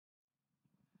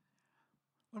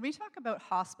When we talk about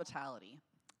hospitality,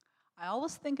 I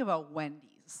always think about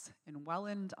Wendy's in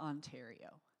Welland, Ontario.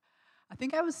 I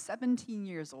think I was 17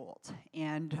 years old,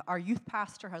 and our youth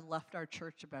pastor had left our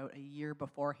church about a year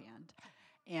beforehand.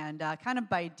 And kind of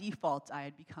by default, I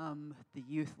had become the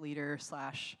youth leader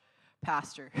slash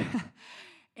pastor.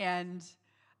 And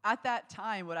at that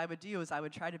time, what I would do is I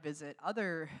would try to visit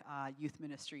other youth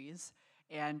ministries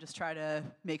and just try to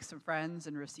make some friends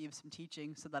and receive some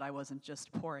teaching so that I wasn't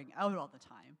just pouring out all the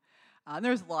time. And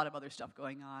there was a lot of other stuff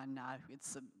going on. We had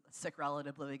some sick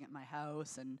relative living at my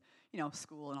house and,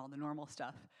 school and all the normal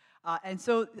stuff. And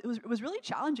so it was really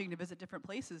challenging to visit different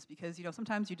places because,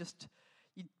 sometimes you'd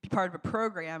be part of a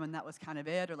program and that was kind of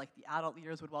it, or like the adult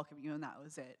leaders would welcome you and that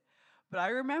was it. But I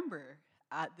remember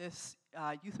at this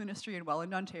youth ministry in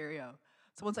Welland, Ontario,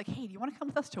 someone's like, hey, do you want to come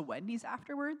with us to Wendy's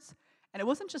afterwards? And it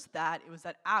wasn't just that, it was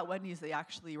that at Wendy's they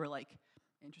actually were like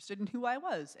interested in who I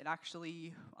was and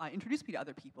actually introduced me to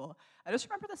other people. I just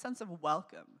remember the sense of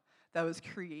welcome that was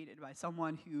created by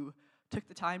someone who took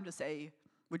the time to say,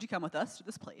 would you come with us to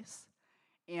this place?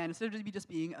 And instead of just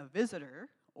being a visitor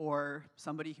or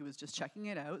somebody who was just checking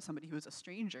it out, somebody who was a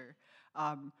stranger,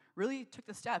 really took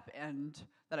the step and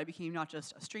that I became not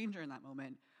just a stranger in that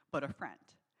moment, but a friend.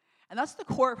 And that's the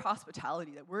core of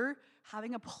hospitality, that we're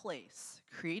having a place,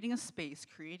 creating a space,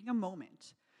 creating a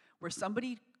moment where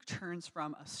somebody turns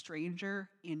from a stranger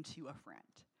into a friend.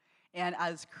 And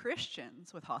as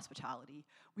Christians with hospitality,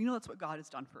 we know that's what God has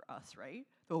done for us, right?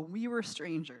 That when we were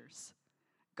strangers,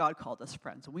 God called us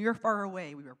friends. When we were far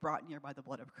away, we were brought near by the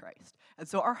blood of Christ. And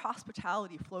so our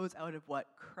hospitality flows out of what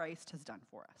Christ has done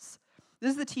for us.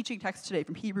 This is the teaching text today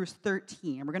from Hebrews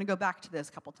 13, and we're going to go back to this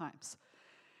a couple times.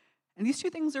 And these two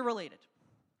things are related.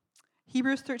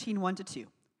 Hebrews 13, 1-2.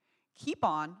 Keep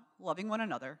on loving one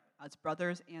another as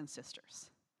brothers and sisters.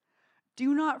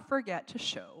 Do not forget to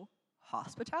show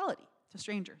hospitality to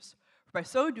strangers. For by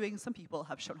so doing, some people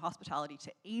have shown hospitality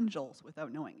to angels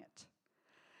without knowing it.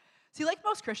 See, like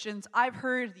most Christians, I've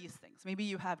heard these things. Maybe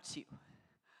you have too.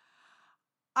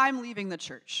 I'm leaving the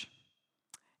church.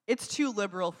 It's too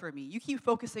liberal for me. You keep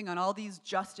focusing on all these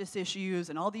justice issues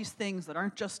and all these things that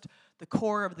aren't just the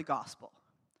core of the gospel.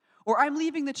 Or I'm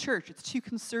leaving the church. It's too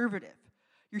conservative.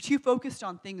 You're too focused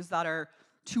on things that are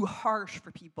too harsh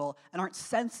for people and aren't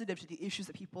sensitive to the issues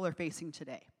that people are facing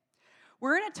today.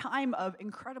 We're in a time of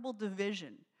incredible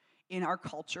division in our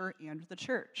culture and the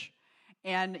church.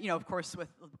 And, of course, with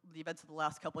the events of the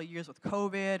last couple of years with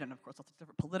COVID and, of course, lots of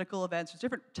different political events, there's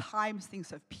different times things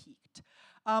have peaked.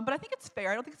 But I think it's fair,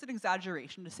 I don't think it's an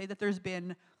exaggeration to say that there's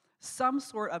been some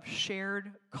sort of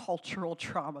shared cultural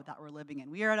trauma that we're living in.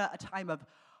 We are at a time of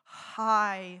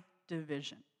high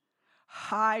division,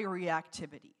 high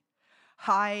reactivity,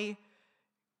 high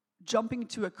jumping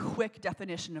to a quick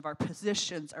definition of our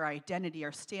positions, our identity,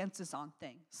 our stances on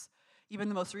things. Even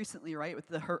the most recently, right, with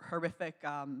the horrific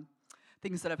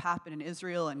things that have happened in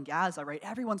Israel and Gaza, right?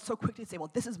 Everyone's so quick to say,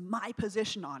 well, this is my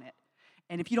position on it.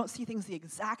 And if you don't see things the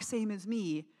exact same as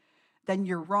me, then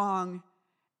you're wrong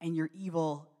and you're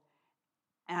evil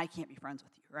and I can't be friends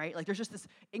with you, right? Like there's just this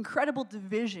incredible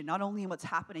division, not only in what's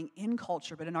happening in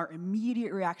culture, but in our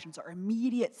immediate reactions, our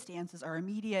immediate stances, our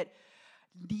immediate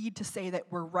need to say that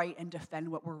we're right and defend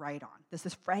what we're right on. This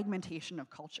fragmentation of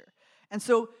culture. And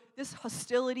so this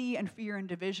hostility and fear and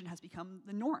division has become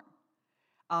the norm.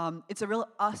 It's a real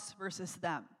us versus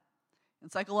them. In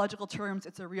psychological terms,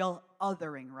 it's a real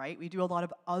othering, right? We do a lot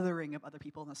of othering of other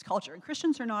people in this culture. And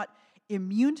Christians are not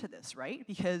immune to this, right?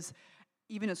 Because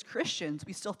even as Christians,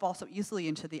 we still fall so easily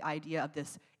into the idea of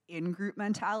this in-group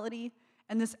mentality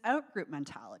and this out-group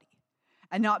mentality.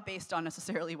 And not based on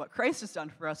necessarily what Christ has done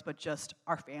for us, but just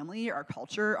our family, our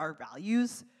culture, our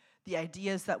values, the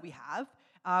ideas that we have.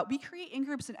 We create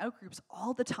in-groups and out-groups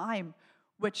all the time,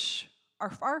 which are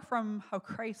far from how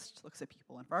Christ looks at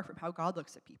people and far from how God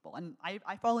looks at people. And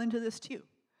I fall into this too.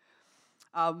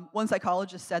 One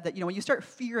psychologist said that, when you start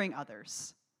fearing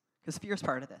others, because fear is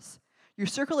part of this, your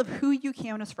circle of who you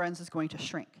count as friends is going to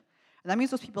shrink. And that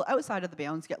means those people outside of the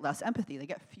bounds get less empathy. They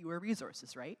get fewer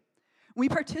resources, right? When we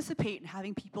participate in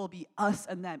having people be us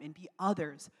and them and be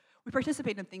others, we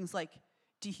participate in things like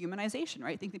dehumanization,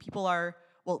 right? Think that people are,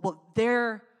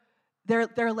 they're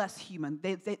less human.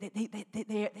 They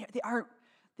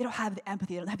don't have the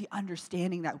empathy. They don't have the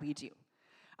understanding that we do.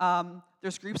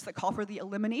 There's groups that call for the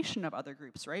elimination of other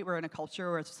groups, right? We're in a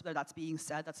culture where that's being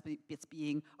said, it's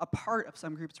being a part of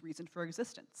some group's reason for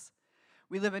existence.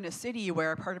 We live in a city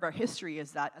where part of our history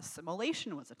is that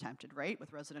assimilation was attempted, right?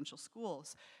 With residential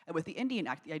schools and with the Indian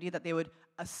Act, the idea that they would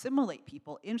assimilate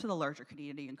people into the larger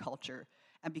Canadian culture,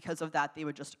 and because of that, they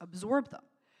would just absorb them.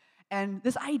 And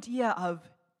this idea of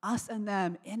us and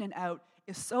them, in and out,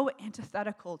 is so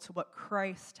antithetical to what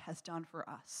Christ has done for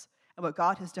us and what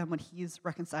God has done when he's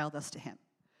reconciled us to him.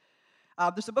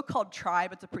 There's a book called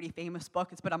Tribe. It's a pretty famous book.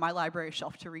 It's been on my library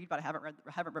shelf to read, but I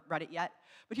haven't read it yet.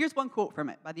 But here's one quote from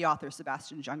it by the author,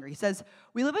 Sebastian Junger. He says,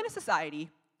 "We live in a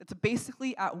society that's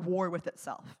basically at war with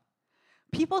itself.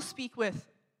 People speak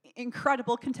with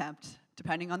incredible contempt,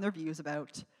 depending on their views,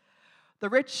 about the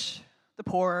rich, the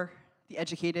poor, the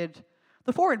educated,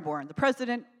 the foreign-born, the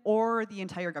president, or the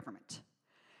entire government.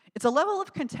 It's a level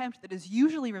of contempt that is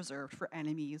usually reserved for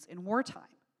enemies in wartime,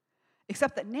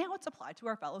 except that now it's applied to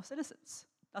our fellow citizens.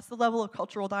 That's the level of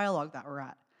cultural dialogue that we're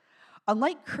at.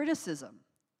 Unlike criticism,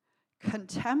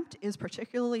 contempt is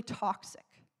particularly toxic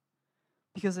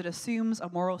because it assumes a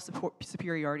moral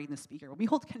superiority in the speaker. When we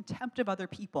hold contempt of other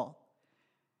people,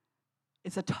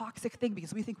 it's a toxic thing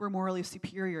because we think we're morally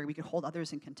superior and we can hold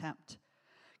others in contempt.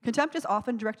 Contempt is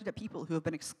often directed at people who have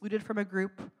been excluded from a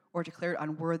group or declared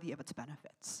unworthy of its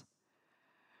benefits.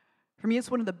 For me,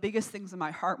 it's one of the biggest things in my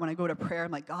heart when I go to prayer.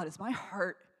 I'm like, God, is my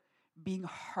heart being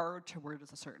hard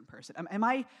towards a certain person? Am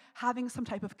I having some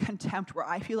type of contempt where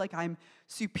I feel like I'm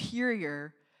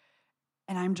superior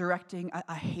and I'm directing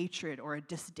a hatred or a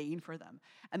disdain for them?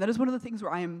 And that is one of the things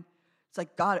where it's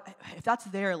like, God, if that's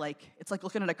there, like, it's like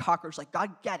looking at a cockroach, like, God,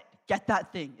 get it. Get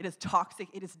that thing. It is toxic.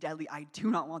 It is deadly. I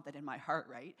do not want that in my heart,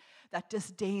 right? That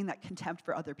disdain, that contempt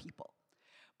for other people.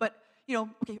 But,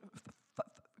 okay,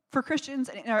 for Christians,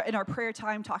 in our prayer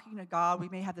time, talking to God, we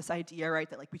may have this idea, right,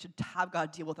 that, like, we should have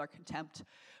God deal with our contempt.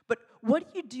 But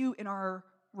what do you do in our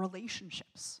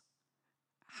relationships?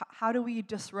 How do we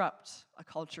disrupt a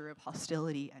culture of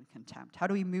hostility and contempt? How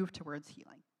do we move towards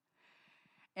healing?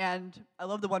 And I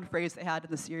love the one phrase they had in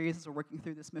the series as we're working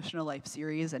through this Missional Life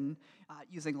series and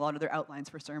using a lot of their outlines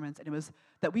for sermons, and it was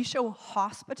that we show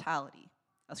hospitality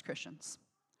as Christians.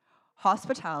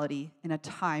 Hospitality in a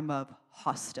time of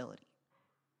hostility.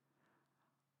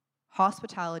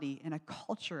 Hospitality in a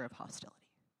culture of hostility.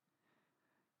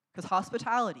 Because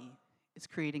hospitality is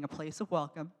creating a place of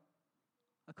welcome,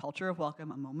 a culture of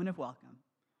welcome, a moment of welcome,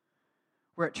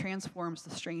 where it transforms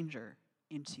the stranger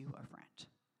into a friend.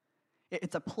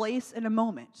 It's a place and a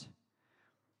moment,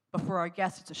 but for our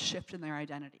guests, it's a shift in their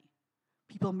identity.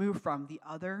 People move from the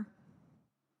other,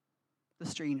 the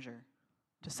stranger,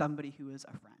 to somebody who is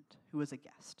a friend, who is a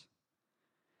guest.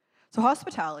 So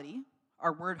hospitality,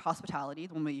 our word hospitality,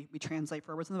 when we translate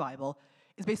for words in the Bible,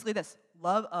 is basically this,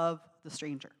 love of the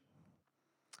stranger.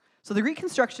 So the Greek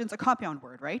construction is a compound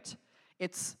word, right?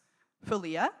 It's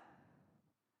philia,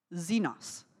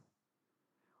 xenos,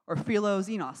 or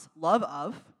philoxenos, love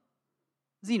of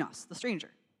xenos, the stranger,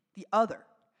 the other.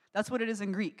 That's what it is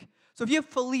in Greek. So if you have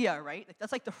philia, right,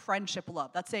 that's like the friendship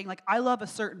love. That's saying, like, I love a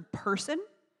certain person.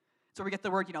 So we get the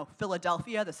word,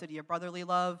 Philadelphia, the city of brotherly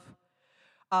love.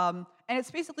 And it's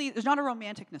basically, there's not a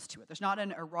romanticness to it. There's not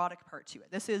an erotic part to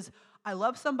it. This is, I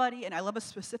love somebody and I love a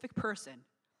specific person,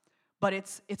 but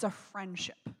it's a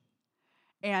friendship.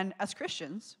 And as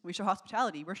Christians, we show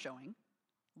hospitality, we're showing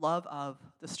love of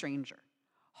the stranger.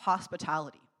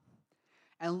 Hospitality.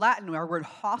 And Latin, our word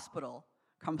hospital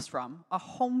comes from a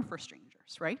home for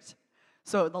strangers, right?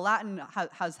 So the Latin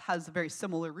has a very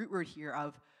similar root word here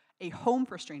of a home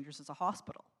for strangers is a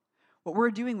hospital. What we're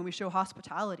doing when we show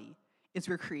hospitality is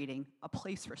we're creating a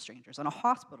place for strangers. And a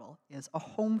hospital is a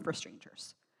home for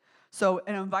strangers. So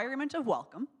an environment of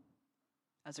welcome,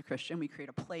 as a Christian, we create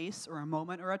a place or a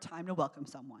moment or a time to welcome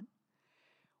someone,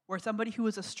 where somebody who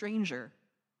is a stranger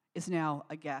is now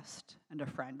a guest and a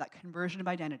friend. That conversion of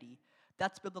identity,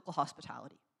 that's biblical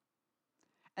hospitality.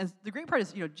 And the great part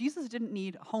is, Jesus didn't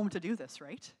need a home to do this,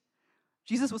 right?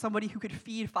 Jesus was somebody who could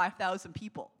feed 5,000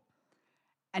 people.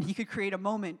 And he could create a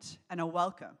moment and a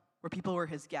welcome where people were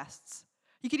his guests.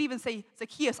 He could even say,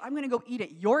 Zacchaeus, I'm going to go eat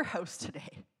at your house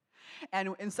today.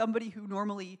 And somebody who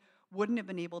normally wouldn't have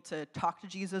been able to talk to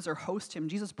Jesus or host him,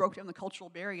 Jesus broke down the cultural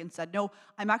barrier and said, no,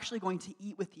 I'm actually going to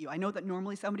eat with you. I know that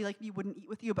normally somebody like me wouldn't eat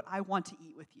with you, but I want to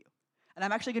eat with you. And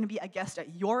I'm actually going to be a guest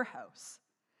at your house.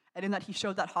 And in that, he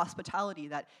showed that hospitality,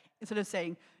 that instead of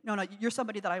saying, no, you're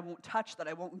somebody that I won't touch, that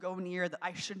I won't go near, that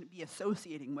I shouldn't be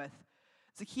associating with.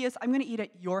 Zacchaeus, I'm going to eat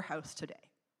at your house today.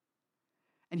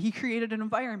 And he created an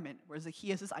environment where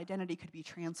Zacchaeus' identity could be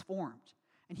transformed.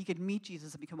 And he could meet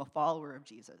Jesus and become a follower of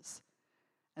Jesus.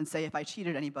 And say, if I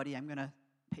cheated anybody, I'm going to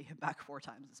pay him back 4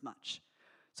 times as much.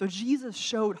 So Jesus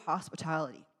showed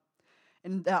hospitality.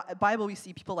 In the Bible, we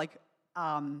see people like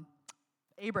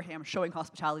Abraham showing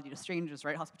hospitality to strangers,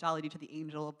 right? Hospitality to the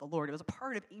angel of the Lord. It was a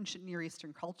part of ancient Near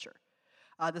Eastern culture.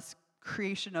 This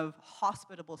creation of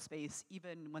hospitable space,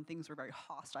 even when things were very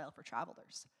hostile for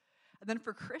travelers. And then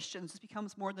for Christians, this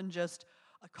becomes more than just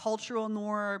a cultural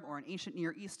norm or an ancient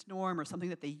Near East norm or something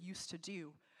that they used to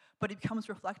do, but it becomes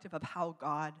reflective of how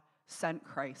God sent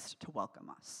Christ to welcome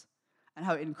us, and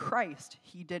how in Christ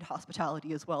he did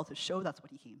hospitality as well to show that's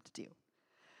what he came to do.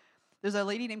 There's a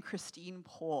lady named Christine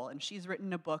Pohl, and she's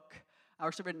written a book,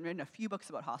 or she's written a few books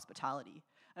about hospitality.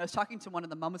 And I was talking to one of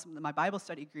the moms in my Bible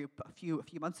study group a few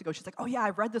months ago. She's like, "Oh yeah,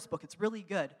 I've read this book. It's really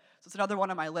good." So it's another one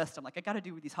on my list. I'm like, I got to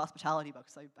do these hospitality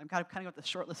books. I'm kind of got the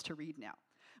short list to read now.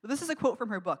 But this is a quote from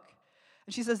her book,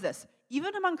 and she says this: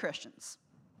 "Even among Christians,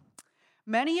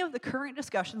 many of the current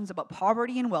discussions about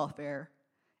poverty and welfare,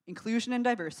 inclusion and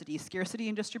diversity, scarcity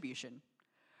and distribution,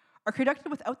 are conducted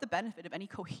without the benefit of any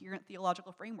coherent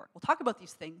theological framework." We'll talk about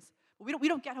these things, but we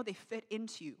don't get how they fit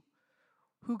into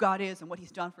who God is and what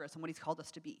he's done for us and what he's called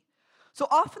us to be. So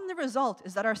often the result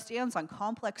is that our stance on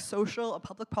complex social and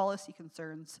public policy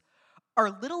concerns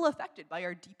are little affected by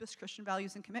our deepest Christian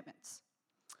values and commitments.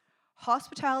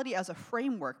 Hospitality as a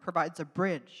framework provides a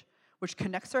bridge which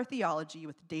connects our theology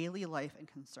with daily life and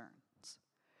concerns.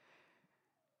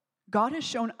 God has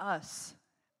shown us,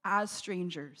 as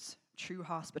strangers, true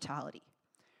hospitality.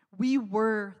 We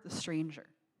were the stranger.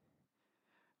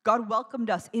 God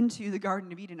welcomed us into the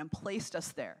Garden of Eden and placed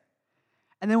us there.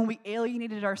 And then when we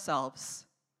alienated ourselves,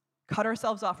 cut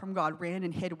ourselves off from God, ran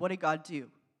and hid, what did God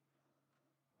do?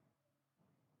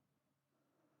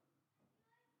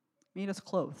 Made us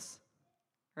clothes,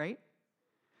 right?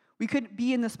 We couldn't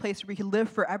be in this place where we could live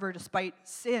forever despite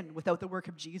sin without the work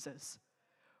of Jesus.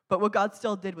 But what God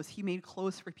still did was he made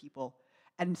clothes for people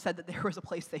and said that there was a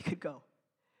place they could go.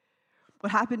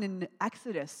 What happened in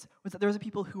Exodus was that there was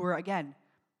people who were, again,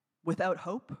 without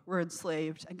hope, were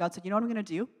enslaved, and God said, "You know what I'm going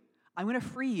to do? I'm going to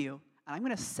free you, and I'm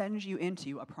going to send you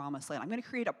into a promised land. I'm going to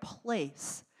create a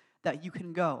place that you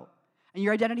can go, and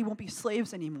your identity won't be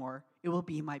slaves anymore. It will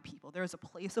be my people." There is a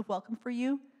place of welcome for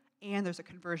you, and there's a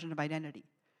conversion of identity.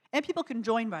 And people can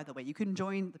join, by the way. You can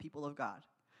join the people of God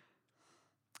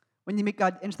when you make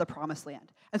God into the promised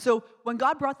land. And so when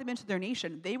God brought them into their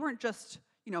nation, they weren't just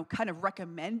kind of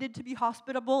recommended to be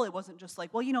hospitable. It wasn't just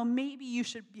like, well, maybe you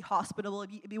should be hospitable,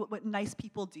 be what nice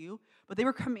people do. But they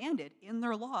were commanded in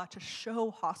their law to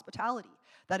show hospitality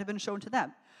that had been shown to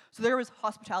them. So there was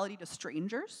hospitality to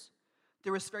strangers.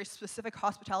 There was very specific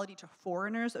hospitality to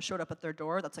foreigners that showed up at their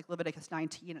door. That's like Leviticus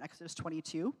 19 and Exodus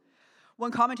 22.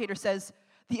 One commentator says,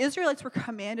 the Israelites were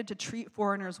commanded to treat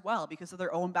foreigners well because of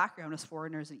their own background as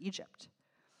foreigners in Egypt.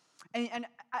 And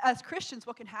as Christians,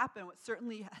 what can happen, what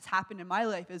certainly has happened in my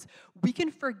life, is we can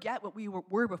forget what we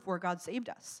were before God saved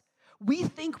us. We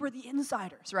think we're the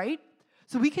insiders, right?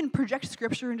 So we can project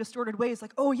Scripture in distorted ways,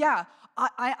 like, oh yeah,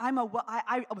 I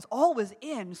was always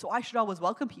in, so I should always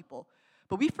welcome people.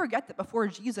 But we forget that before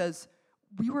Jesus,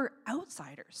 we were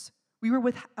outsiders. We were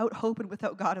without hope and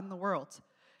without God in the world.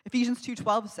 Ephesians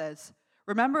 2:12 says,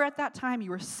 "Remember at that time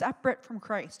you were separate from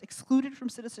Christ, excluded from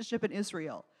citizenship in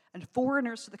Israel, and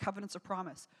foreigners to the covenants of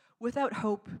promise, without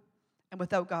hope and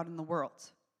without God in the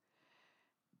world."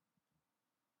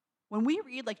 When we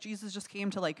read like Jesus just came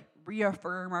to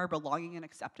reaffirm our belonging and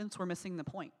acceptance, we're missing the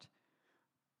point.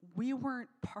 We weren't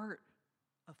part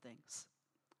of things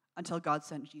until God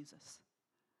sent Jesus.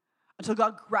 Until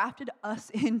God grafted us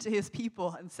into his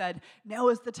people and said, now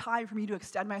is the time for me to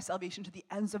extend my salvation to the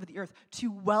ends of the earth,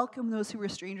 to welcome those who are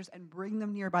strangers and bring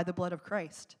them near by the blood of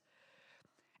Christ.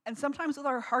 And sometimes with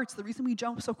our hearts, the reason we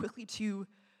jump so quickly to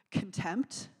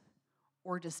contempt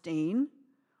or disdain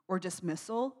or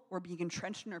dismissal or being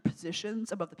entrenched in our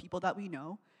positions above the people that we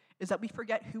know is that we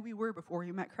forget who we were before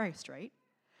we met Christ, right?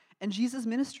 And Jesus'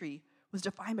 ministry was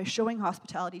defined by showing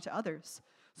hospitality to others.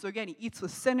 So again, he eats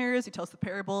with sinners. He tells the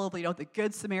parable of, the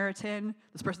Good Samaritan,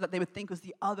 this person that they would think was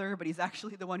the other, but he's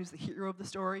actually the one who's the hero of the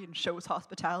story and shows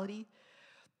hospitality.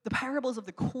 The parables of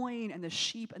the coin and the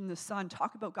sheep and the son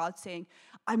talk about God saying,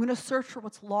 I'm going to search for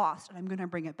what's lost and I'm going to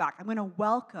bring it back. I'm going to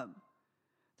welcome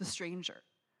the stranger.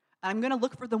 And I'm going to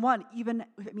look for the one, even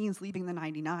if it means leaving the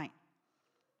 99.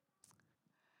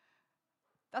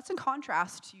 That's in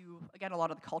contrast to, again, a lot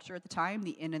of the culture at the time,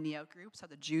 the in and the out groups, how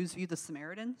the Jews viewed the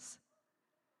Samaritans,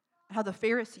 and how the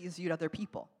Pharisees viewed other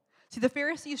people. See, the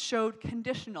Pharisees showed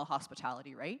conditional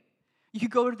hospitality, right? You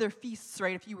could go to their feasts,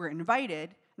 right, if you were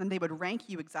invited, and then they would rank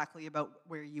you exactly about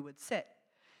where you would sit.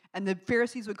 And the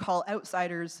Pharisees would call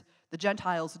outsiders, the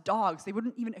Gentiles, dogs. They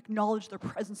wouldn't even acknowledge their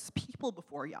presence as people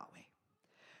before Yahweh.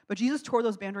 But Jesus tore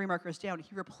those boundary markers down.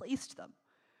 He replaced them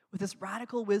with this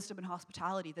radical wisdom and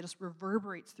hospitality that just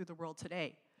reverberates through the world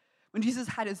today. When Jesus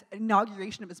had his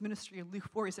inauguration of his ministry in Luke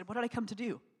 4, he said, what did I come to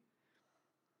do?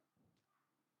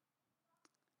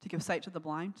 To give sight to the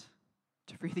blind,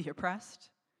 to free the oppressed,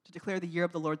 to declare the year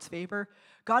of the Lord's favor.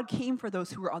 God came for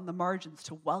those who were on the margins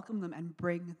to welcome them and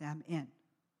bring them in.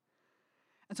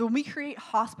 And so when we create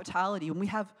hospitality, when we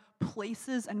have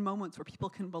places and moments where people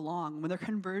can belong, when their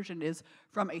conversion is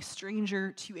from a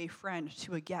stranger to a friend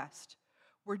to a guest,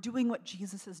 we're doing what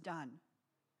Jesus has done.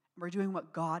 We're doing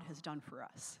what God has done for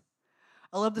us.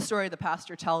 I love the story the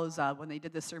pastor tells when they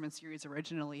did this sermon series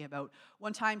originally about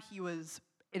one time he was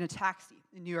in a taxi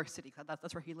in New York City.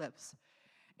 That's where he lives.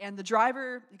 And the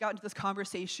driver, he got into this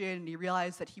conversation, and he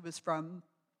realized that he was from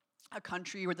a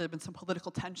country where there had been some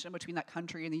political tension between that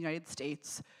country and the United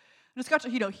States. And just got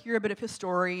to, hear a bit of his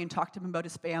story and talk to him about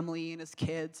his family and his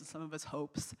kids and some of his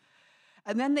hopes.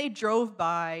 And then they drove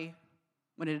by,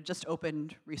 when it had just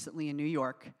opened recently in New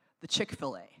York, the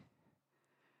Chick-fil-A.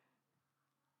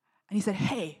 And he said,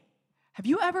 "Hey, have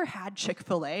you ever had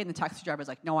Chick-fil-A?" And the taxi driver's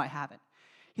like, "No, I haven't."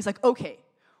 He's like, "Okay,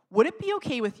 would it be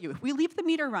okay with you if we leave the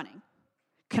meter running?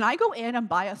 Can I go in and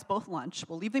buy us both lunch?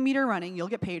 We'll leave the meter running, you'll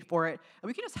get paid for it, and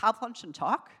we can just have lunch and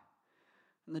talk?"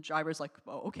 And the driver's like,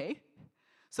 "Oh, okay."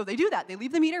 So they do that. They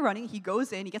leave the meter running. He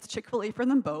goes in, he gets Chick-fil-A for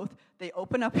them both. They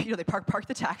open up, they park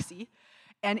the taxi,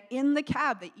 and in the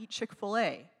cab, they eat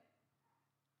Chick-fil-A.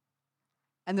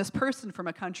 And this person from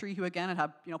a country who, again,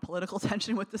 had political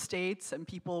tension with the states, and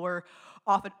people were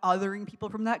often othering people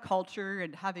from that culture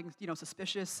and having,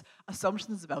 suspicious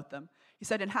assumptions about them. He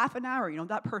said in half an hour,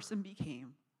 that person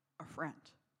became a friend.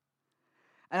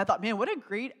 And I thought, man, what a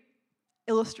great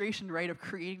illustration, right, of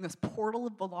creating this portal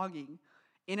of belonging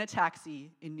in a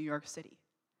taxi in New York City.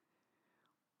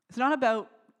 It's not about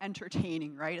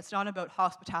entertaining, right? It's not about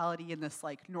hospitality in this,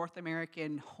 North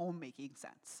American homemaking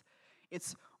sense.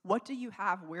 It's what do you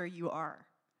have where you are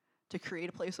to create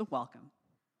a place of welcome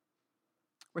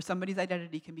where somebody's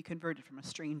identity can be converted from a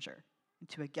stranger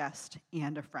into a guest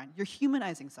and a friend. You're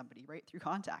humanizing somebody, right, through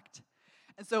contact.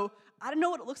 And so I don't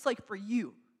know what it looks like for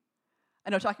you. I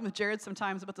know talking with Jared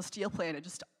sometimes about the steel plan, it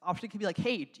just often can be like,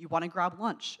 "Hey, do you want to grab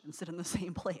lunch and sit in the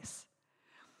same place?"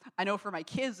 I know for my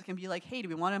kids, it can be like, "Hey, do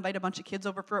we want to invite a bunch of kids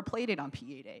over for a play date on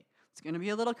PA Day?" It's going to be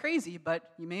a little crazy,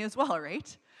 but you may as well,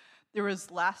 right? There was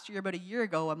last year, about a year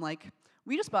ago, I'm like,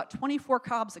 we just bought 24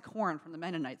 cobs of corn from the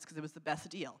Mennonites because it was the best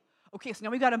deal. Okay, so now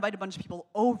we got to invite a bunch of people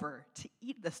over to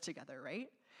eat this together, right?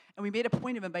 And we made a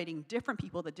point of inviting different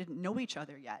people that didn't know each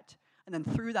other yet, and then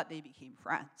through that, they became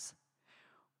friends.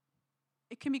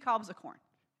 It can be cobs of corn.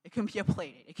 It can be a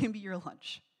play date. It can be your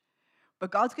lunch.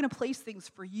 But God's going to place things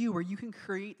for you where you can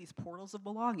create these portals of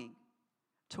belonging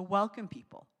to welcome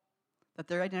people, that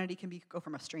their identity can go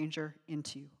from a stranger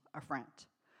into a friend.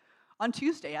 On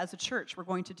Tuesday, as a church, we're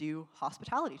going to do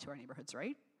hospitality to our neighborhoods,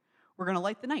 right? We're going to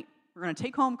light the night. We're going to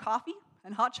take home coffee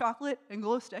and hot chocolate and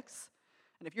glow sticks.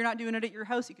 And if you're not doing it at your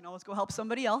house, you can always go help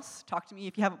somebody else. Talk to me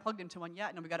if you haven't plugged into one yet.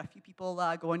 I know we've got a few people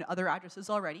going to other addresses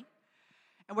already.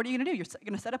 And what are you going to do? You're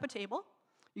going to set up a table.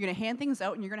 You're going to hand things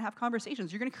out, and you're going to have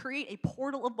conversations. You're going to create a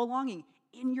portal of belonging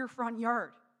in your front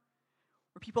yard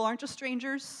where people aren't just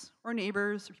strangers or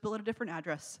neighbors or people at a different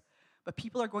address, but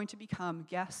people are going to become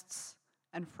guests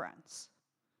and friends,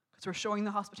 because we're showing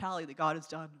the hospitality that God has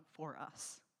done for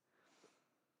us.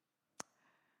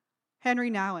 Henry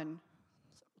Nouwen,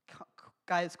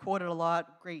 guys quoted a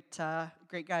lot, great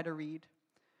guy to read.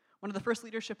 One of the first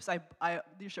leadership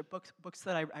books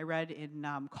that I read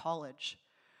in college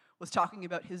was talking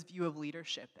about his view of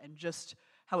leadership and just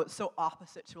how it's so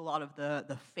opposite to a lot of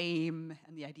the fame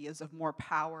and the ideas of more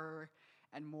power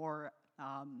and more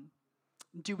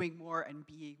doing more and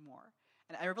being more.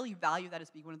 And I really value that as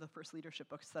being one of the first leadership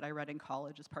books that I read in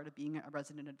college as part of being a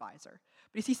resident advisor.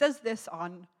 But he says this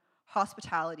on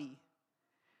hospitality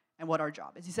and what our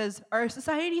job is. He says, "Our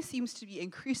society seems to be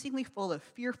increasingly full of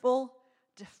fearful,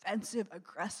 defensive,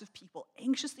 aggressive people,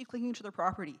 anxiously clinging to their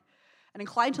property and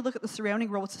inclined to look at the surrounding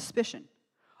world with suspicion,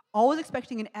 always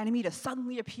expecting an enemy to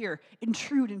suddenly appear,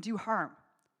 intrude, and do harm.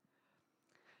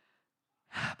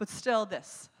 But still,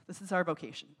 this is our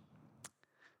vocation.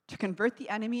 To convert the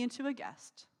enemy into a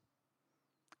guest,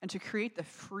 and to create the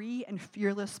free and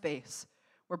fearless space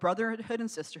where brotherhood and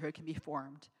sisterhood can be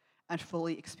formed and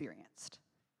fully experienced."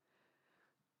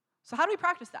 So how do we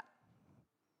practice that?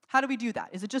 How do we do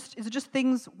that? Is it just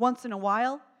things once in a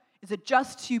while? Is it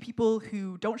just to people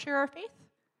who don't share our faith?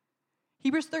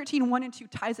 Hebrews 13, 1 and 2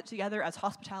 ties it together as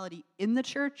hospitality in the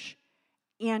church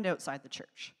and outside the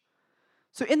church.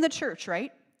 So in the church,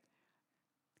 right?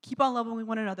 Keep on loving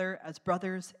one another as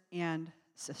brothers and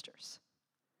sisters.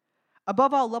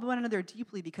 Above all, love one another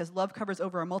deeply because love covers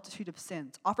over a multitude of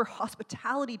sins. Offer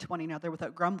hospitality to one another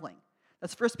without grumbling.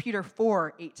 That's 1 Peter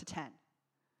 4, 8 to 10.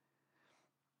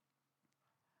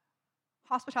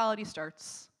 Hospitality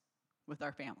starts with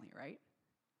our family, right?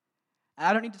 And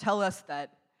I don't need to tell us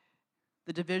that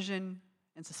the division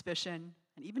and suspicion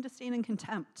and even disdain and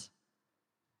contempt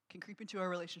can creep into our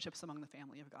relationships among the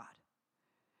family of God.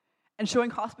 And showing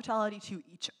hospitality to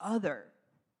each other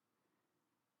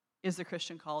is the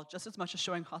Christian call, just as much as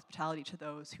showing hospitality to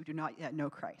those who do not yet know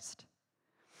Christ.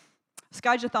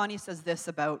 Skye Jethani says this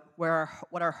about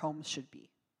what our homes should be.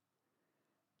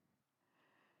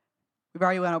 We've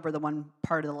already went over the one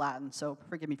part of the Latin, so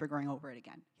forgive me for going over it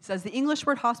again. He says, the English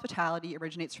word hospitality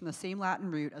originates from the same Latin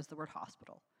root as the word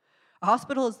hospital. A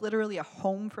hospital is literally a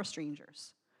home for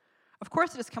strangers. Of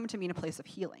course, it has come to mean a place of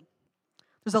healing.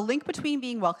 There's a link between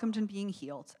being welcomed and being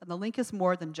healed, and the link is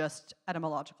more than just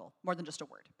etymological, more than just a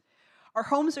word. Our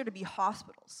homes are to be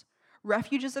hospitals,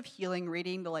 refuges of healing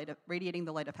radiating the light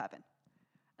of heaven.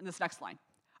 And this next line,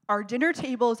 our dinner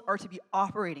tables are to be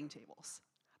operating tables,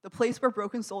 the place where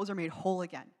broken souls are made whole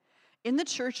again. In the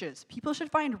churches, people should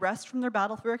find rest from their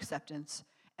battle for acceptance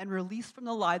and release from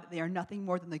the lie that they are nothing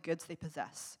more than the goods they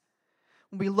possess.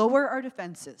 When we lower our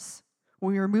defenses,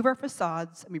 when we remove our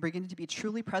facades and we begin to be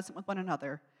truly present with one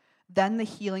another, then the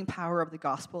healing power of the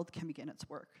gospel can begin its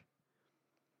work.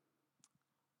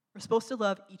 We're supposed to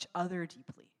love each other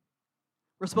deeply.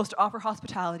 We're supposed to offer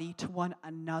hospitality to one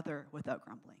another without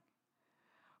grumbling.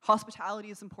 Hospitality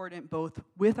is important both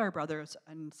with our brothers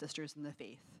and sisters in the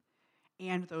faith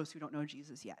and those who don't know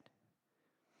Jesus yet.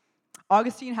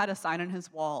 Augustine had a sign on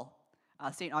his wall,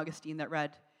 St. Augustine, that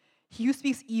read, "He who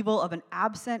speaks evil of an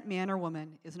absent man or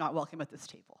woman is not welcome at this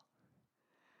table."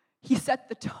 He set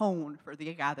the tone for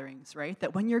the gatherings, right?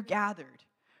 That when you're gathered,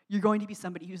 you're going to be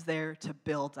somebody who's there to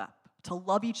build up, to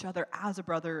love each other as a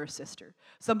brother or sister,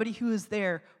 somebody who is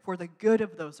there for the good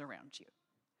of those around you.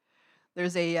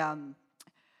 There's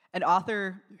an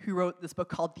author who wrote this book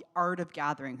called The Art of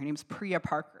Gathering. Her name's Priya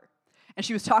Parker. And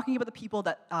she was talking about the people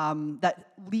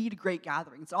that lead great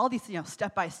gatherings. All these,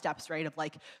 step-by-steps, right, of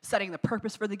like setting the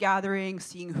purpose for the gathering,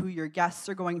 seeing who your guests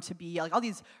are going to be, like all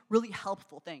these really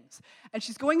helpful things. And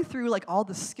she's going through like all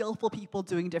the skillful people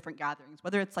doing different gatherings,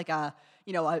 whether it's like a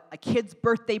kid's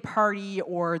birthday party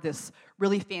or this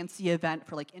really fancy event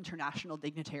for like international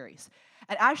dignitaries.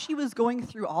 And as she was going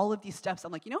through all of these steps,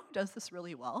 I'm like, who does this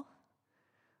really well?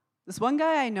 This one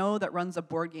guy I know that runs a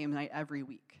board game night every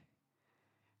week.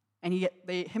 And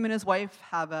him and his wife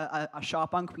have a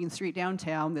shop on Queen Street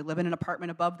downtown. They live in an apartment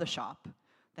above the shop.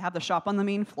 They have the shop on the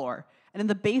main floor. And in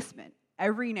the basement,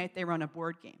 every night they run a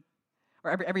board game.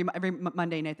 Or every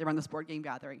Monday night they run this board game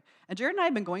gathering. And Jared and I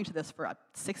have been going to this for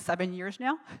 6-7 years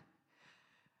now.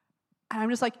 And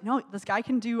I'm just like, no, this guy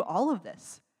can do all of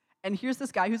this. And here's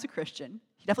this guy who's a Christian.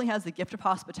 He definitely has the gift of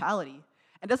hospitality.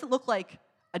 And doesn't look like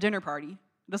a dinner party.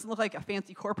 It doesn't look like a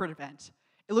fancy corporate event.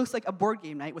 It looks like a board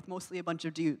game night with mostly a bunch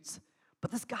of dudes.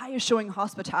 But this guy is showing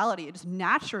hospitality. It is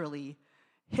naturally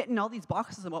hitting all these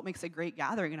boxes of what makes a great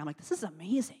gathering. And I'm like, this is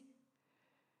amazing.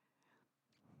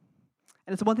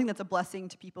 And it's one thing that's a blessing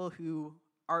to people who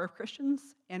are Christians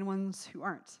and ones who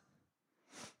aren't.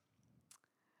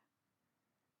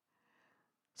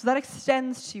 So that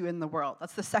extends to you in the world.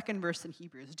 That's the second verse in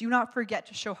Hebrews. Do not forget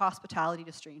to show hospitality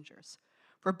to strangers.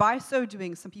 For by so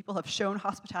doing, some people have shown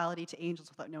hospitality to angels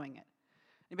without knowing it.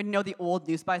 Anybody know the old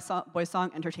Newsboys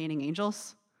song, Entertaining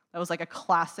Angels? That was like a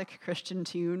classic Christian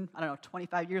tune,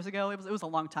 25 years ago. It was a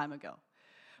long time ago.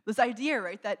 This idea,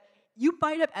 right, that you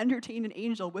might have entertained an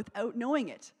angel without knowing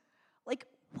it. Like,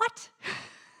 what?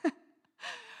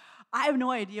 I have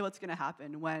no idea what's going to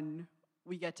happen when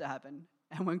we get to heaven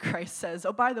and when Christ says,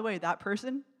 oh, by the way, that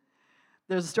person.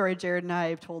 There's a story Jared and I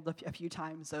have told a few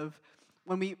times of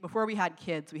before we had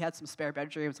kids, we had some spare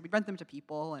bedrooms. We'd rent them to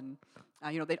people, and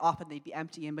they'd be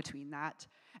empty in between that.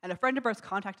 And a friend of ours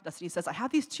contacted us, and he says, I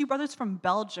have these two brothers from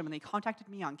Belgium, and they contacted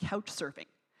me on Couchsurfing.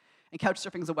 And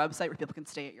Couchsurfing is a website where people can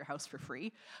stay at your house for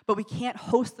free. But we can't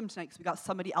host them tonight because we got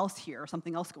somebody else here or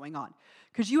something else going on.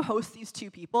 Could you host these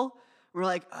two people? We're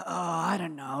like, oh, I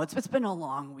don't know. It's been a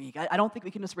long week. I don't think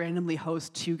we can just randomly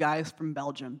host two guys from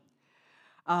Belgium.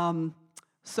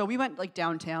 So we went like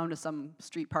downtown to some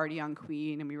street party on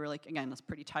Queen, and we were like, again, I was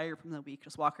pretty tired from the week,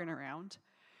 just walking around.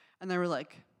 And they were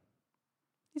like,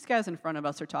 these guys in front of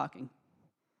us are talking.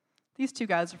 These two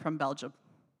guys are from Belgium.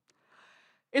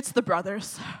 It's the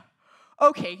brothers.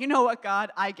 Okay, you know what,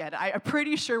 God? I get it. I'm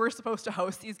pretty sure we're supposed to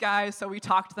host these guys, so we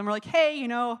talked to them. We're like, hey,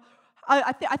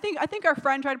 I think our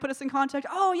friend tried to put us in contact.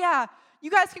 Oh, yeah,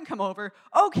 you guys can come over.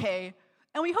 Okay.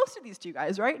 And we hosted these two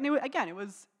guys, right? And it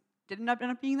didn't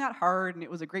end up being that hard, and it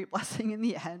was a great blessing in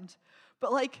the end.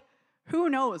 But, who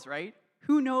knows, right?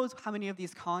 Who knows how many of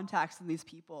these contacts and these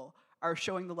people are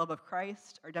showing the love of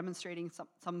Christ, are demonstrating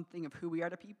something of who we are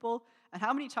to people, and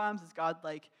how many times is God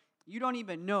like, you don't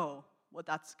even know what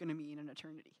that's going to mean in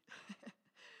eternity.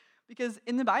 Because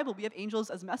in the Bible, we have angels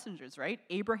as messengers, right?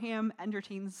 Abraham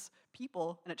entertains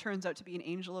people, and it turns out to be an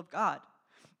angel of God.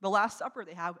 The Last Supper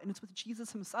they have, and it's with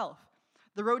Jesus himself.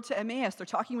 The road to Emmaus, they're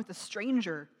talking with a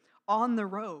stranger on the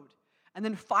road. And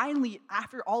then finally,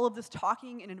 after all of this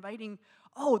talking and inviting,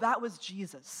 oh, that was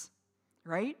Jesus,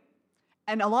 right?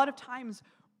 And a lot of times,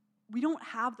 we don't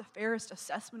have the fairest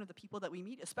assessment of the people that we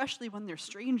meet, especially when they're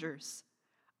strangers,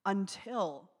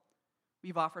 until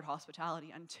we've offered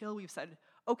hospitality, until we've said,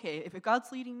 okay, if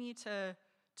God's leading me to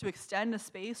extend a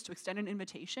space, to extend an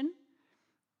invitation,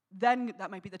 then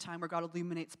that might be the time where God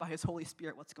illuminates by his Holy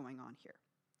Spirit what's going on here.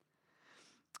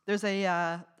 There's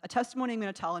a testimony I'm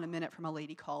going to tell in a minute from a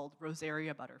lady called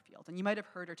Rosaria Butterfield. And you might have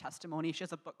heard her testimony. She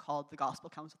has a book called The Gospel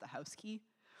Comes with a House Key.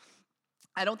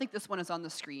 I don't think this one is on the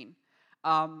screen.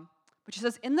 But she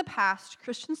says, in the past,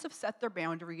 Christians have set their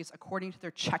boundaries according to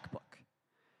their checkbook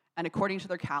and according to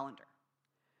their calendar.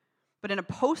 But in a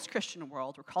post-Christian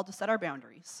world, we're called to set our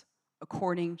boundaries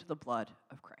according to the blood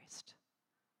of Christ.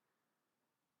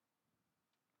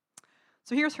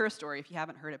 So here's her story, if you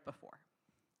haven't heard it before.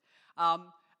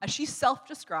 As she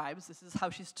self-describes, this is how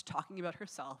she's talking about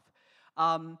herself,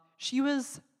 she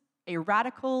was a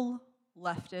radical,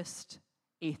 leftist,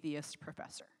 atheist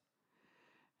professor.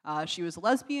 She was a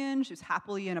lesbian, she was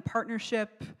happily in a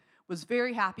partnership, was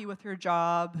very happy with her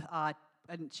job,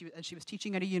 and she was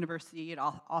teaching at a university and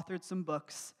authored some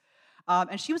books.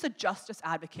 And she was a justice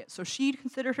advocate. So she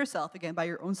considered herself, again, by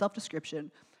her own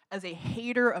self-description, as a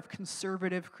hater of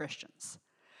conservative Christians.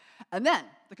 And then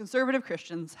the conservative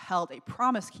Christians held a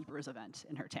Promise Keepers event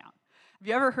in her town. Have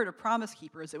you ever heard of Promise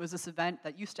Keepers? It was this event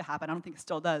that used to happen, I don't think it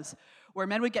still does, where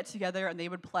men would get together and they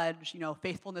would pledge,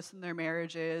 faithfulness in their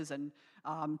marriages and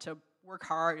to work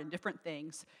hard and different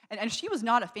things. And she was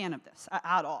not a fan of this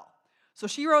at all. So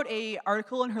she wrote an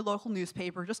article in her local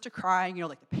newspaper just decrying,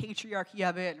 the patriarchy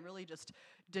of it, and really just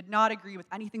did not agree with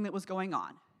anything that was going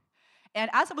on. And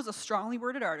as it was a strongly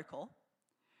worded article,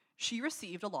 she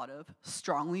received a lot of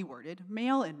strongly worded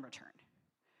mail in return.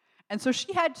 And so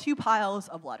she had 2 piles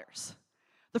of letters.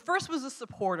 The first was a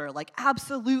supporter,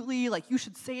 absolutely, you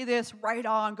should say this, right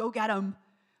on, go get them.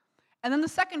 And then the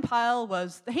second pile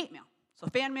was the hate mail. So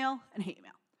fan mail and hate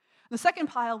mail. And the second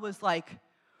pile was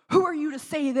who are you to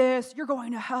say this? You're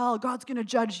going to hell. God's going to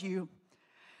judge you.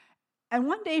 And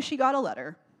one day she got a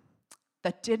letter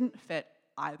that didn't fit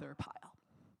either pile.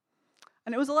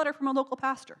 And it was a letter from a local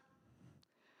pastor.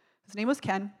 His name was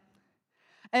Ken.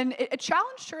 And it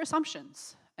challenged her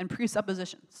assumptions and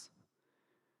presuppositions.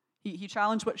 He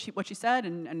challenged what she said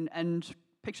and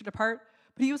picked it apart.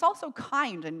 But he was also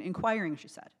kind and inquiring, she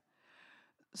said.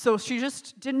 So she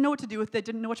just didn't know what to do with it,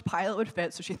 didn't know which pile it would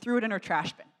fit, so she threw it in her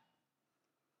trash bin.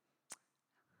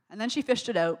 And then she fished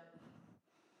it out,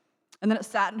 and then it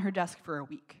sat in her desk for a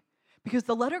week, because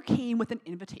the letter came with an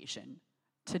invitation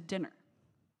to dinner.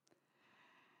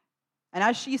 And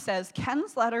as she says,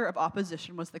 Ken's letter of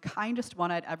opposition was the kindest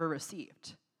one I'd ever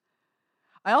received.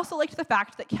 I also liked the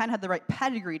fact that Ken had the right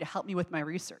pedigree to help me with my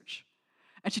research.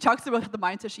 And she talks about the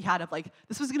mindset she had of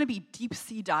this was going to be deep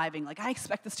sea diving. I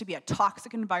expect this to be a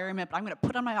toxic environment, but I'm going to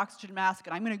put on my oxygen mask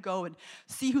and I'm going to go and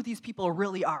see who these people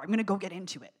really are. I'm going to go get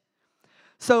into it.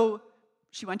 So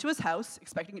she went to his house,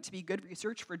 expecting it to be good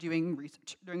research for doing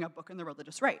a book on the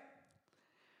religious right.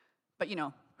 But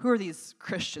who are these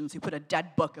Christians who put a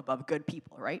dead book above good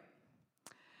people, right?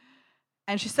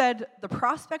 And she said, the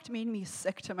prospect made me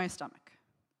sick to my stomach.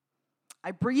 I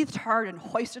breathed hard and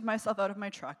hoisted myself out of my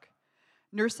truck,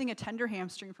 nursing a tender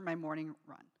hamstring for my morning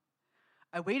run.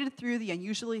 I waded through the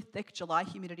unusually thick July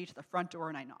humidity to the front door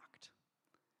and I knocked.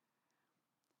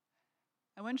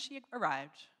 And when she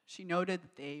arrived, she noted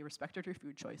that they respected her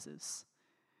food choices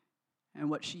and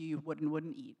what she would and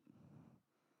wouldn't eat.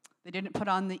 They didn't put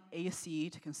on the AC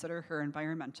to consider her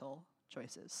environmental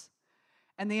choices.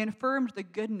 And they affirmed the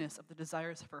goodness of the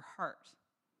desires of her heart,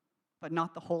 but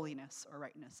not the holiness or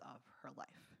rightness of her life.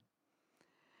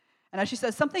 And as she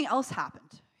says, something else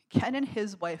happened. Ken and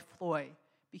his wife, Floy,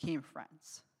 became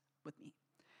friends with me.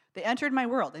 They entered my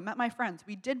world. They met my friends.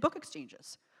 We did book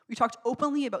exchanges. We talked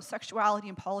openly about sexuality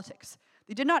and politics.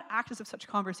 They did not act as if such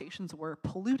conversations were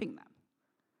polluting them.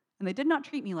 And they did not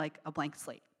treat me like a blank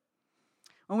slate.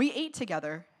 When we ate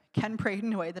together, Ken prayed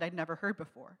in a way that I'd never heard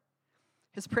before.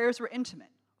 His prayers were intimate,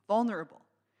 vulnerable.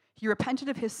 He repented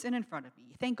of his sin in front of me.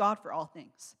 He thanked God for all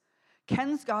things.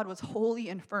 Ken's God was holy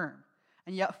and firm,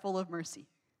 and yet full of mercy.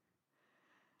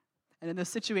 And in this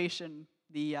situation,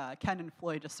 Ken and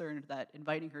Floyd discerned that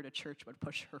inviting her to church would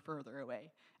push her further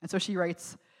away. And so she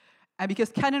writes, and because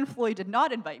Ken and Floyd did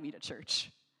not invite me to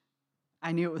church,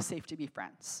 I knew it was safe to be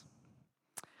friends.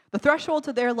 The threshold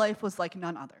to their life was like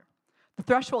none other. The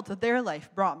threshold to their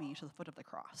life brought me to the foot of the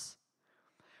cross.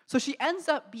 So she ends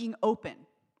up being open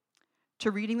to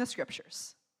reading the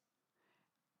scriptures.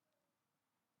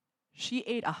 She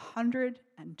ate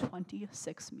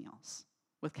 126 meals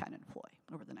with Ken and Floy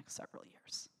over the next several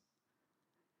years.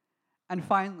 And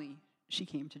finally, she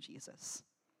came to Jesus.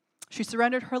 She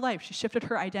surrendered her life. She shifted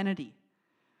her identity.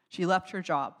 She left her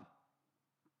job.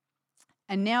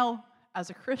 And now, as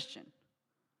a Christian,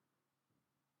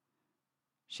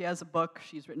 she has a book.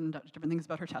 She's written different things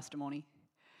about her testimony.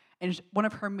 And one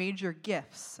of her major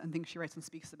gifts and things she writes and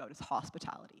speaks about is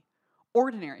hospitality.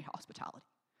 Ordinary hospitality.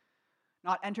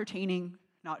 Not entertaining,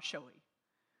 not showy,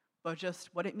 but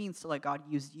just what it means to let God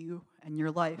use you and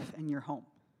your life and your home.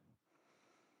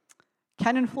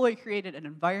 Ken and Floyd created an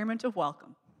environment of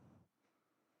welcome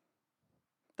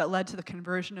that led to the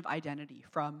conversion of identity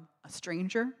from a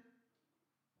stranger,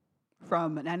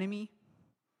 from an enemy,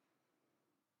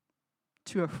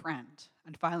 to a friend,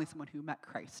 and finally someone who met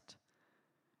Christ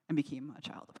and became a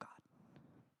child of God.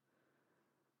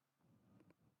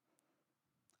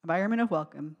 Environment of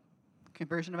welcome,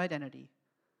 conversion of identity,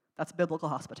 that's biblical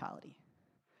hospitality.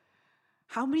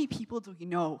 How many people do we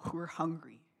know who are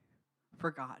hungry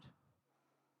for God?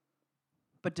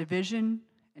 But division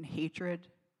and hatred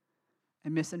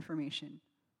and misinformation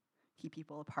keep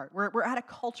people apart. We're at a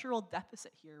cultural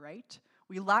deficit here, right?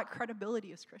 We lack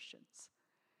credibility as Christians.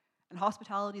 And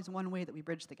hospitality is one way that we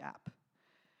bridge the gap.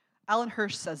 Alan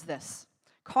Hirsch says this: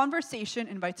 conversation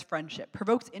invites friendship,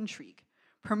 provokes intrigue,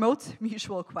 promotes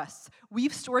mutual quests,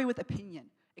 weaves story with opinion,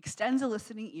 extends a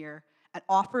listening ear, and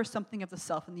offers something of the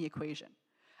self in the equation.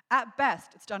 At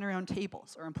best, it's done around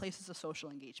tables or in places of social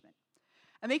engagement.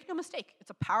 And make no mistake, it's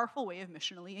a powerful way of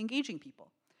missionally engaging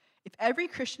people. If every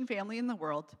Christian family in the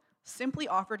world simply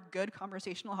offered good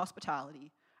conversational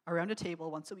hospitality around a table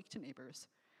once a week to neighbors,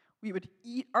 we would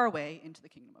eat our way into the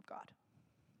kingdom of God.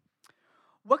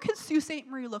 What could Sault Ste.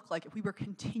 Marie look like if we were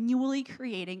continually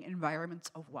creating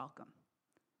environments of welcome?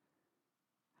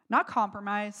 Not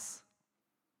compromise,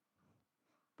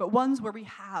 but ones where we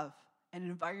have an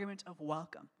environment of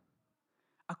welcome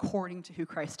according to who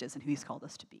Christ is and who he's called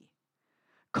us to be.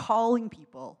 Calling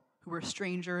people who are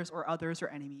strangers or others or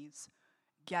enemies,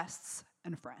 guests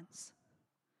and friends.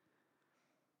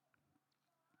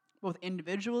 Both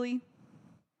individually,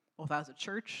 both as a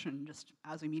church and just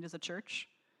as we meet as a church.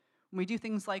 When we do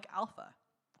things like Alpha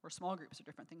or small groups or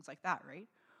different things like that, right?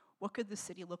 What could the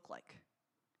city look like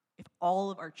if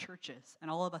all of our churches and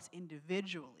all of us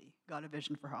individually got a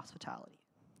vision for hospitality?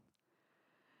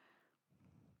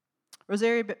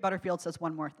 Rosaria Butterfield says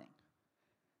one more thing.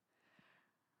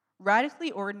 Radically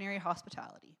ordinary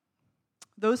hospitality.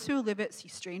 Those who live it see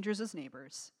strangers as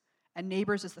neighbors, and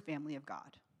neighbors as the family of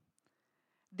God.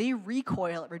 They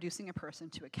recoil at reducing a person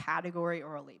to a category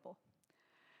or a label.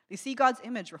 They see God's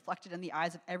image reflected in the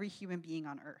eyes of every human being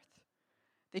on earth.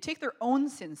 They take their own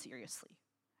sin seriously,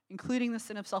 including the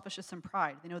sin of selfishness and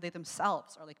pride. They know they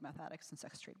themselves are like meth addicts and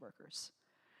sex trade workers.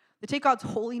 They take God's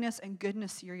holiness and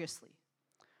goodness seriously.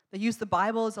 They use the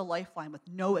Bible as a lifeline with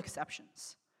no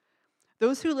exceptions.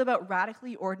 Those who live out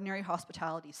radically ordinary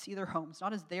hospitality see their homes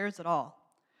not as theirs at all,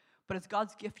 but as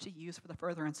God's gift to use for the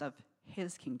furtherance of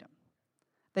his kingdom.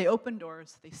 They open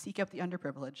doors, they seek out the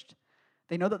underprivileged.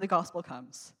 They know that the gospel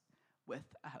comes with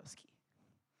a house key.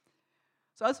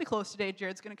 So as we close today,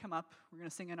 Jared's going to come up. We're going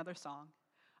to sing another song.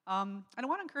 And I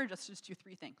want to encourage us to just do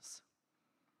three things.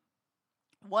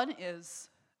 One is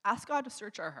ask God to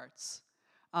search our hearts.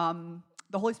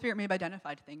 The Holy Spirit may have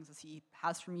identified things, as he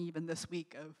has for me even this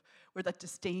week, of where that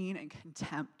disdain and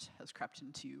contempt has crept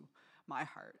into my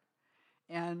heart.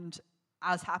 And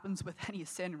as happens with any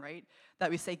sin, right, that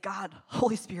we say, God,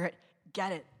 Holy Spirit,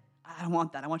 get it. I don't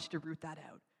want that. I want you to root that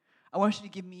out. I want you to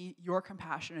give me your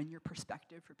compassion and your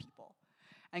perspective for people.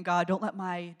 And God, don't let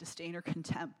my disdain or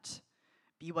contempt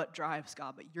be what drives,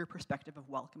 God, but your perspective of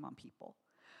welcome on people.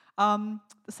 The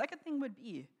second thing would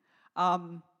be,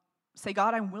 say,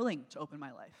 God, I'm willing to open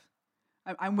my life.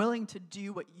 I'm willing to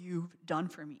do what you've done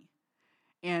for me.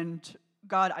 And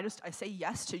God, I say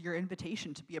yes to your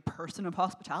invitation to be a person of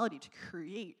hospitality, to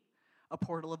create a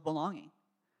portal of belonging,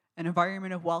 an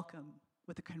environment of welcome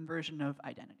with a conversion of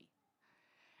identity.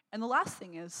 And the last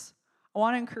thing is, I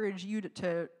want to encourage you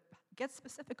to get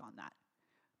specific on that.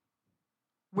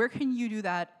 Where can you do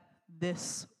that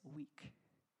this week?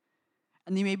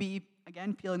 And you may be,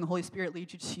 again, feeling the Holy Spirit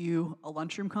lead you to a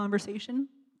lunchroom conversation,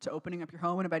 to opening up your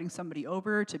home and inviting somebody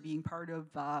over, to being part of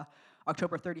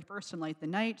October 31st and Light the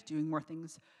Night, doing more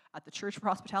things at the church for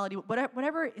hospitality,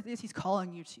 whatever it is he's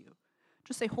calling you to.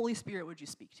 Just say, Holy Spirit, would you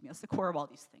speak to me? That's the core of all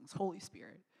these things. Holy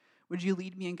Spirit, would you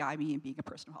lead me and guide me in being a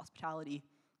person of hospitality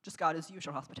just God, as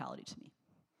usual hospitality to me.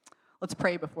 Let's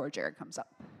pray before Jared comes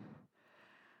up.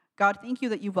 God, thank you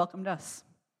that you welcomed us.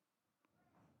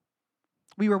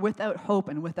 We were without hope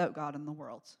and without God in the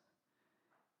world.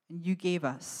 And you gave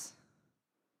us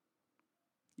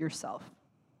yourself.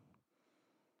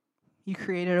 You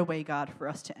created a way, God, for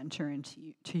us to enter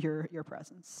into your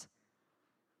presence.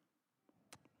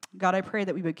 God, I pray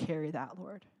that we would carry that,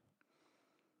 Lord.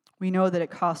 We know that it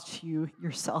cost you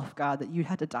yourself, God, that you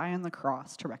had to die on the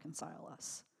cross to reconcile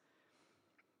us.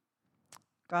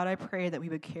 God, I pray that we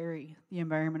would carry the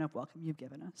environment of welcome you've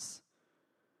given us.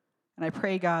 And I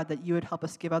pray, God, that you would help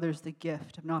us give others the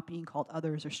gift of not being called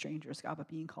others or strangers, God, but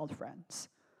being called friends.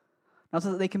 Not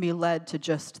so that they can be led to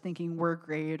just thinking we're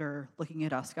great or looking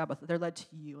at us, God, but that they're led to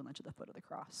you and led to the foot of the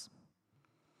cross.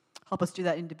 Help us do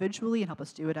that individually and help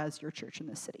us do it as your church in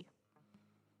this city.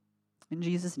 In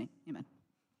Jesus' name, amen.